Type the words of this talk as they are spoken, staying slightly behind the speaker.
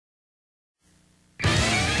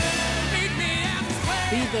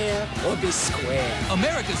Be there or be square.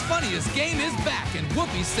 America's Funniest Game is back in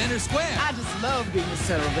Whoopi's Center Square. I just love being the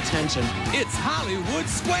center of attention. It's Hollywood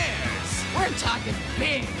Squares. We're talking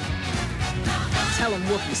big. Tell them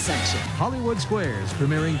Whoopi sent you. Hollywood Squares,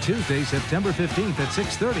 premiering Tuesday, September 15th at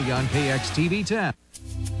 6:30 on KXTV 10.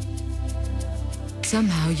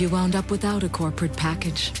 Somehow you wound up without a corporate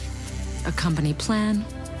package, a company plan,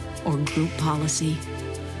 or group policy.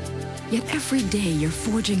 Yet every day you're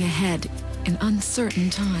forging ahead in uncertain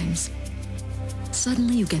times.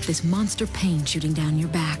 Suddenly you get this monster pain shooting down your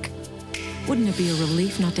back. Wouldn't it be a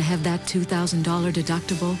relief not to have that $2,000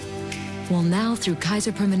 deductible? Well, now through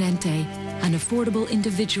Kaiser Permanente, an affordable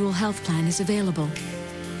individual health plan is available.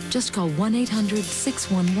 Just call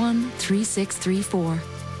 1-800-611-3634.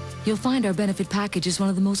 You'll find our benefit package is one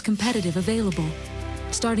of the most competitive available,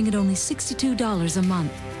 starting at only $62 a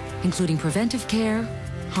month, including preventive care,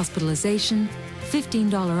 hospitalization,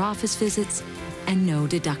 $15 office visits, and no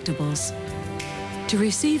deductibles. To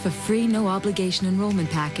receive a free, no-obligation enrollment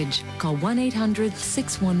package, call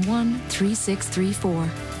 1-800-611-3634.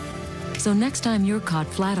 So next time you're caught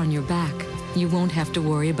flat on your back, you won't have to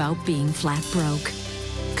worry about being flat broke.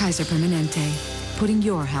 Kaiser Permanente, putting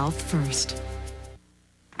your health first.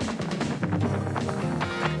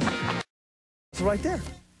 It's right there.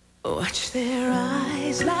 Watch their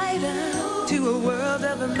eyes light up to a world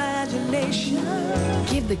of imagination.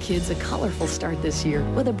 Give the kids a colorful start this year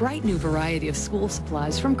with a bright new variety of school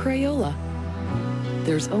supplies from Crayola.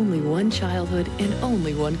 There's only one childhood and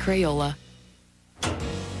only one Crayola.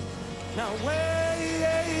 Now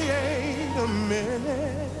wait a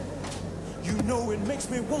minute. You know it makes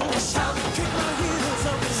me want to shout, kick my heels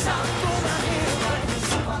up and shout, throw my hands back and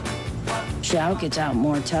shout. Shout gets out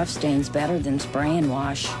more tough stains better than spray and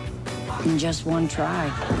wash. In just one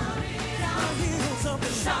try.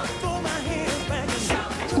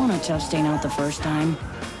 Want a tough stain out the first time?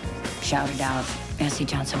 Shout it out. S.C.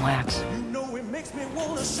 Johnson Wax. You know it makes me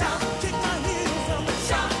want to shout, kick my heels up and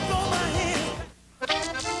shout, throw my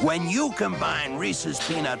hands. When you combine Reese's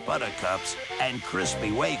Peanut Butter Cups and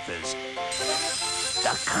Crispy Wafers,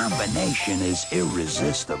 the combination is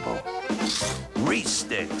irresistible.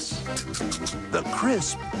 ReeseSticks, the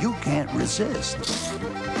crisp you can't resist.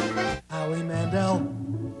 Howie Mandel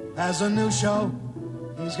has a new show.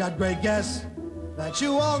 He's got great guests that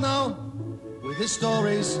you all know, with his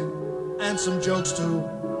stories and some jokes too.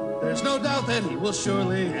 There's no doubt that he will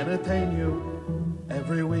surely entertain you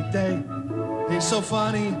every weekday. He's so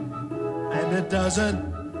funny, and it doesn't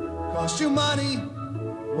cost you money.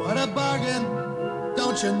 What a bargain,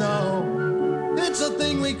 don't you know? It's a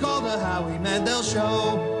thing we call the Howie Mandel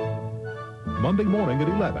Show. Monday morning at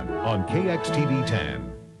 11 on KXTV 10.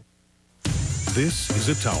 This is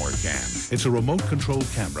a Towercam. It's a remote-controlled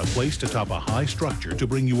camera placed atop a high structure to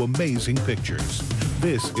bring you amazing pictures.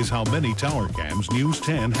 This is how many Towercams News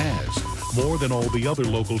 10 has, more than all the other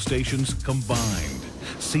local stations combined.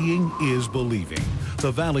 Seeing is believing.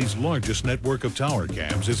 The Valley's largest network of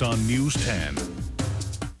Towercams is on News 10.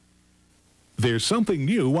 There's something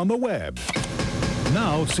new on the web.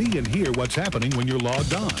 Now see and hear what's happening when you're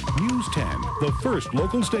logged on. News 10, the first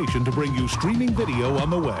local station to bring you streaming video on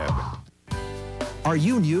the web. Are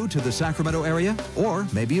you new to the Sacramento area? Or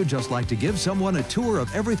maybe you'd just like to give someone a tour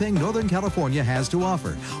of everything Northern California has to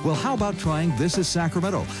offer. Well, how about trying This is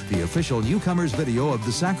Sacramento, the official newcomers video of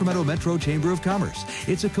the Sacramento Metro Chamber of Commerce.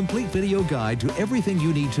 It's a complete video guide to everything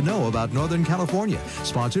you need to know about Northern California,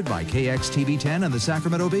 sponsored by KXTV 10 and the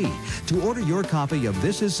Sacramento Bee. To order your copy of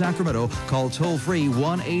This is Sacramento, call toll-free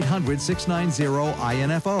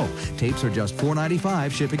 1-800-690-INFO. Tapes are just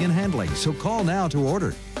 $4.95 shipping and handling, so call now to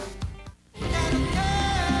order.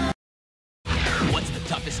 What's the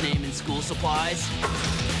toughest name in school supplies?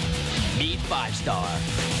 Mead Five-Star.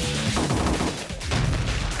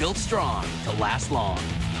 Built strong to last long.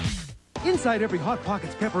 Inside every Hot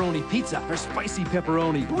Pockets pepperoni pizza are spicy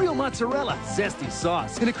pepperoni, real mozzarella, zesty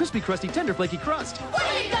sauce, and a crispy, crusty, tender, flaky crust. What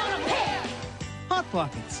are you gonna pair? Hot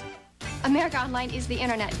Pockets. America Online is the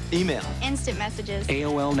internet. Email. Instant messages.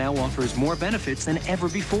 AOL now offers more benefits than ever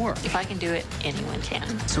before. If I can do it, anyone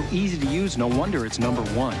can. So easy to use, no wonder it's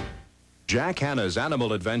 #1. Jack Hanna's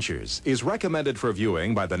Animal Adventures is recommended for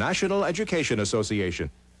viewing by the National Education Association.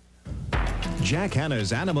 Jack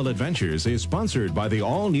Hanna's Animal Adventures is sponsored by the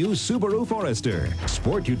all-new Subaru Forester.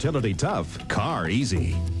 Sport utility tough, car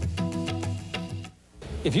easy.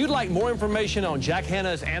 If you'd like more information on Jack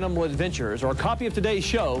Hanna's Animal Adventures or a copy of today's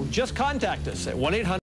show, just contact us at 1-800